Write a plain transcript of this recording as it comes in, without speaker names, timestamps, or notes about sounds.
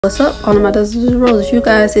What's up, all of my dozens of roses? You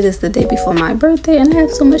guys, it is the day before my birthday and I have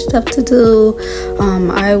so much stuff to do.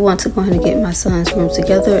 I want to go ahead and get my son's room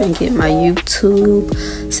together and get my YouTube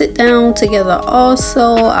sit down together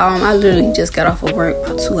also. I literally just got off of work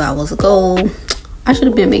about 2 hours ago. I should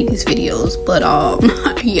have been making these videos, but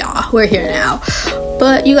yeah, we're here now.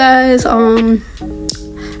 But you guys, I'm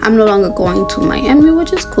no longer going to Miami,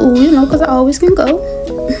 which is cool, you know, because I always can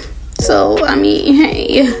go. So I mean,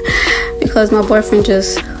 hey, because my boyfriend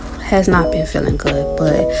just has not been feeling good,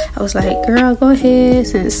 but I was like, girl, go ahead,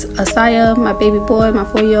 since Asaya, my baby boy, my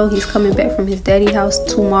 4-year-old, he's coming back from his daddy house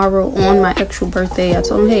tomorrow on my actual birthday. I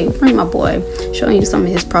told him, hey, bring my boy, showing you some of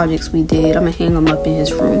his projects we did. I'm gonna hang him up in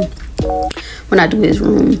his room when I do his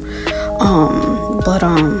room.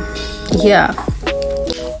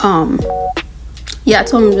 Yeah, I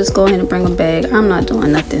told him just go ahead and bring him back. I'm not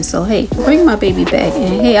doing nothing, so hey, bring my baby back.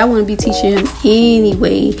 And hey, I want to be teaching him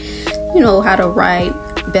anyway, you know, how to write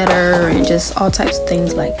better and just all types of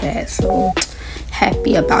things like that. So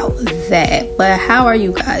happy about that. But how are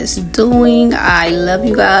you guys doing? I love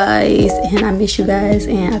you guys and I miss you guys,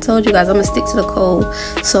 and I told you guys I'm gonna stick to the code.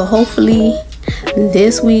 So hopefully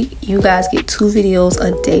this week you guys get 2 videos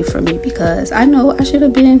a day from me, because I know I should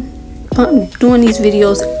have been doing these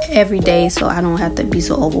videos every day so I don't have to be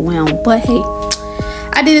so overwhelmed. But hey,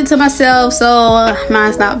 I did it to myself, so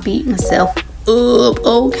mine's not beat myself up.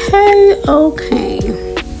 Okay.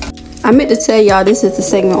 I meant to tell y'all this is the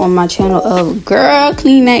segment on my channel of girl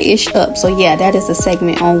clean that ish up. So yeah, that is the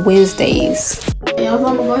segment on Wednesdays. Yeah, so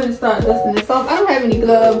I'm gonna go ahead and start dusting this off. I don't have any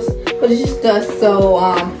gloves, but it's just dust, so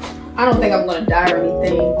I don't think I'm gonna die or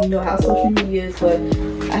anything. You know how social media is. But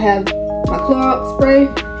I have my Clorox spray,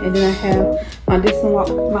 and then I have my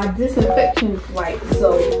disinfection wipe.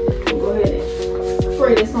 So I'll go ahead and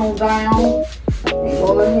spray this on down and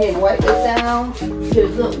go ahead and wipe this down. Get a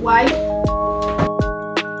good wipe.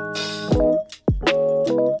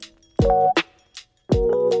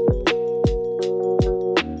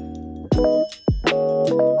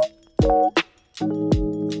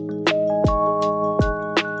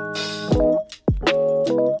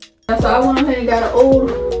 So I went ahead and got an old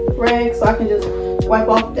rag so I can just wipe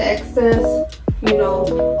off the excess, you know,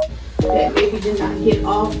 that maybe did not get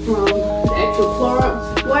off from the actual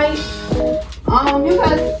Clorox wipe. You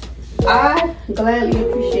guys, I gladly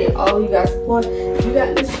appreciate all you guys' support. If you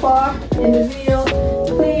got this far in the video,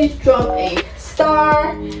 please drop a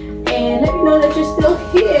star and let me know that you're still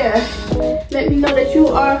here. Let me know that you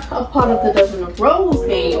are a part of the Dozen of Rose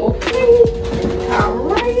gang, okay?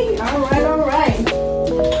 Alright.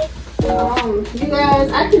 You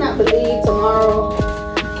guys, I cannot believe tomorrow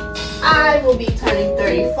I will be turning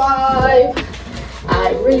 35.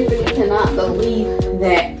 I really cannot believe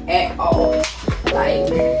that at all. Like,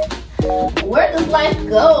 where does life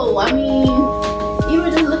go? I mean,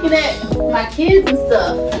 even just looking at my kids and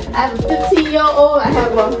stuff. I have a 15-year-old, I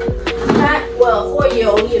have a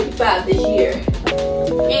 4-year-old, he'll be 5 this year.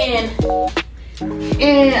 And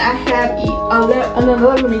I have an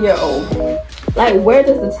 11-year-old. Like, where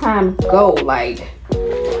does the time go? Like,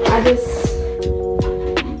 I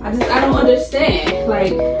don't understand.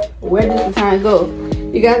 Like, where does the time go?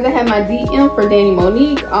 You guys, I have my DM for Danny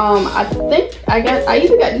Monique. I think I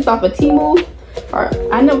either got these off of Temu, or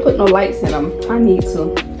I never put no lights in them. I need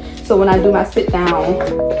to. So when I do my sit down,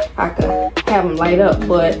 I could have them light up.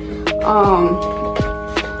 But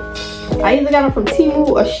I either got them from Temu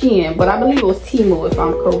or Shein, but I believe it was Temu if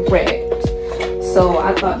I'm correct. So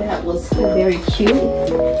I thought that was very cute.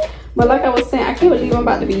 But like I was saying, I can't believe I'm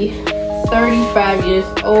about to be 35 years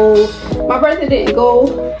old. My birthday didn't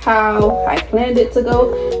go how I planned it to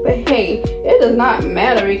go. But hey, it does not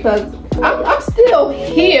matter, because I'm still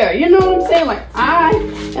here. You know what I'm saying? Like, I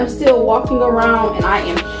am still walking around and I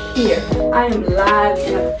am here. I am live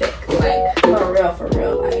in effect. Like, for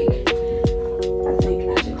real. Like, I think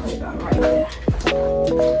I should put it on right there.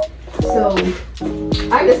 So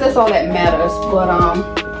I guess that's all that matters. But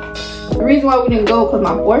the reason why we didn't go, because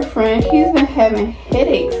my boyfriend, he's been having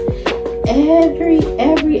headaches every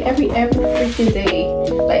freaking day.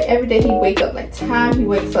 Like, every day he wake up, like, time he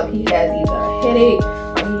wakes up, he has either a headache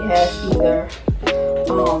or he has either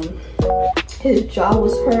his jaw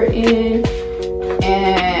was hurting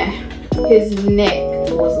and his neck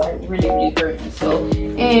was like really hurting. So,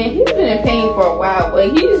 and he's been in pain for a while,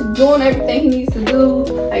 but he's doing everything he needs to do.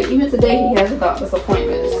 Like, even today he has a doctor's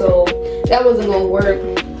appointment, so that wasn't gonna work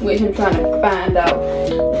with him trying to find out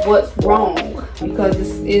what's wrong, because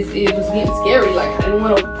it was getting scary. Like, I didn't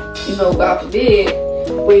want to, you know, God forbid,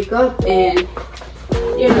 wake up and,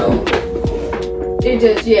 you know, it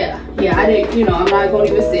just, yeah, I didn't, you know, I'm not gonna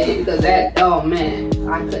even say it, because that, oh man,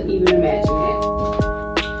 I couldn't even imagine that.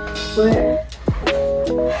 But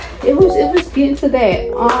it was getting to that.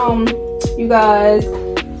 You guys,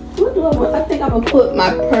 what do I want? I think I'm gonna put my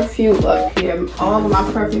perfume up here. All of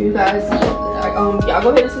my perfume, you guys. Y'all go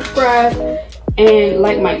ahead and subscribe and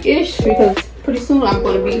like my ish, because pretty soon I'm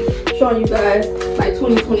gonna be showing you guys my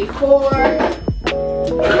 2024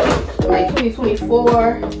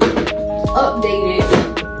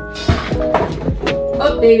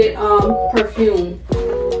 updated perfume.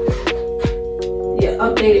 Yeah,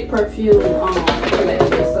 updated perfume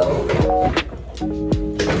collection. So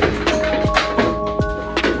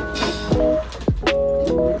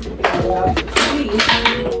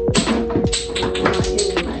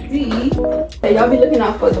y'all be looking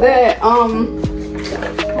out for that.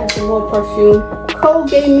 Have some more perfume. Cole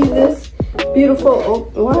gave me this beautiful, oh,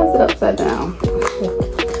 why is it upside down?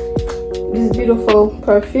 This beautiful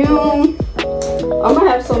perfume. I'm gonna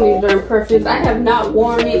have so many different perfumes. I have not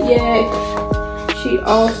worn it yet. She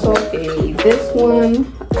also gave me this one.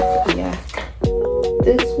 Yeah,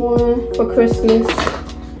 this one for Christmas,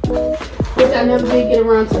 which I never did get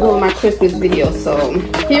around to doing my Christmas video. So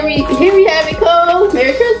here we have it, Cole.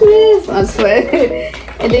 Merry Christmas, I swear.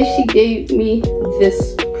 And then she gave me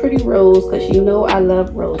this pretty rose, because you know I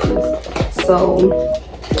love roses. So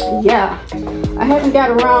yeah, I haven't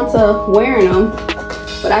got around to wearing them,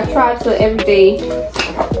 but I try to every day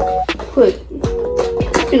put,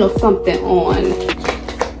 you know, something on.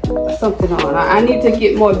 I need to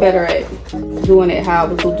get more better at doing it how I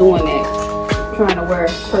was doing it, trying to wear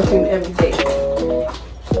perfume every day.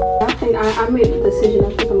 I think I made the decision. I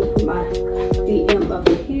think I'm gonna put my DM up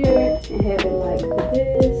here and have it like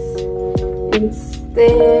this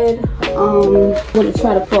instead. I'm gonna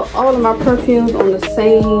try to put all of my perfumes on the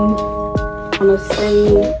same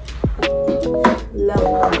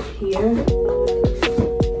level right here.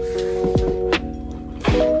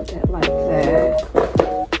 Put that like that.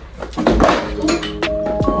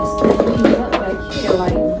 Set these up like here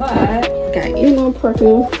like that. Got any more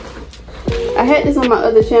perfume? I had this on my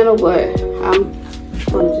other channel, but I'm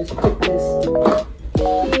gonna just put this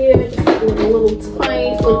here, just with a little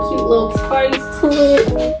cute little spice to it.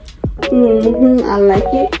 I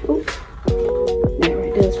like it. Ooh. That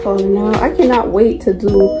right there is falling out. I cannot wait to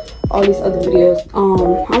do all these other videos.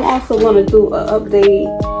 I'm also gonna do an update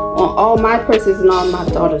on all my purses and all my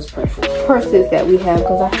daughter's purses that we have,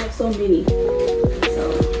 because I have so many.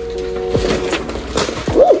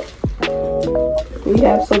 We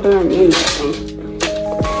have so darn many of them.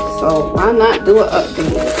 So why not do an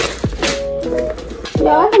update? Y'all,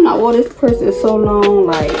 I have not worn this purse in so long.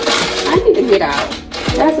 Like, I need to get out.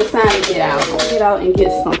 That's a sign to get out. Get out and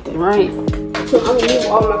get something, right? So I'm gonna move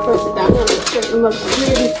all my purses down. I'm gonna set them up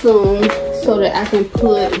really soon so that I can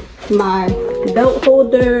put my belt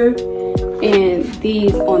holder and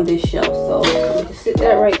these on this shelf. So I'm gonna just sit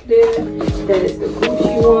that right there. That is the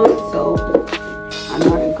Gucci one. So I'm not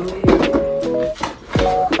gonna go ahead.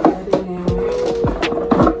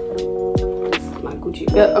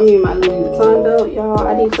 I mean my Louis Vuitton belt, y'all.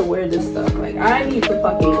 I need to wear this stuff. Like, I need to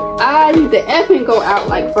effing go out,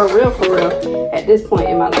 like, for real at this point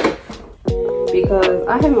in my life, because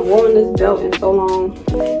I haven't worn this belt in so long.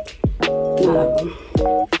 None of them.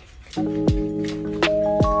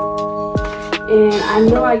 And I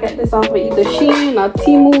know I got this off of either Shein or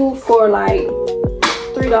Temu for like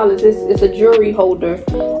 $3. It's a jewelry holder,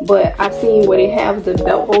 but I seen where they have the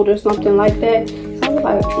belt holder, something like that. So I was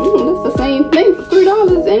like, it's the same thing for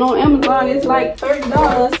 $3, and on Amazon it's like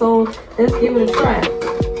 $30. So let's give it a try.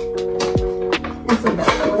 And so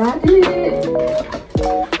that's what I did.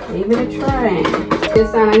 Give it a try.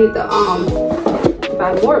 This time I need to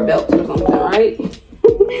buy more belts or something, right?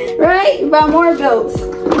 Right? Buy more belts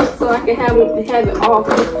so I can have it all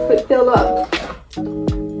fill up.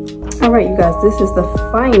 All right, you guys, this is the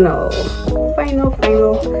final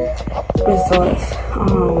results. I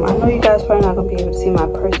know you guys probably not gonna be able to see my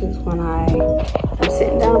purses when I'm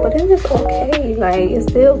sitting down, but it is okay. Like, it's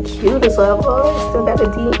still cute as well. Still got a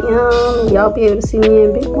DM. Y'all be able to see me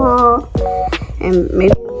in big mall, and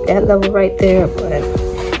maybe that level right there. But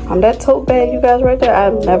that tote bag, you guys, right there,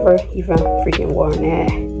 I've never even freaking worn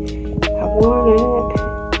that. I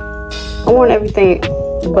worn everything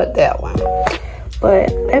but that one.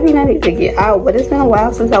 But I mean, I need to get out. But it's been a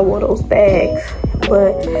while since I wore those bags.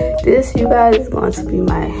 But this, you guys, is going to be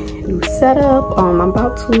my new setup. I'm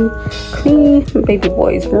about to clean baby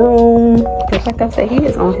boy's room, because like I said, he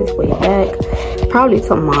is on his way back probably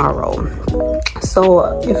tomorrow. So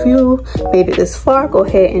if you made it this far, go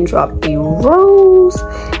ahead and drop a rose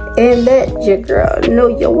and let your girl know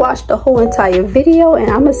you watched the whole entire video.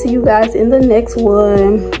 And I'm gonna see you guys in the next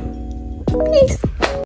one. Peace.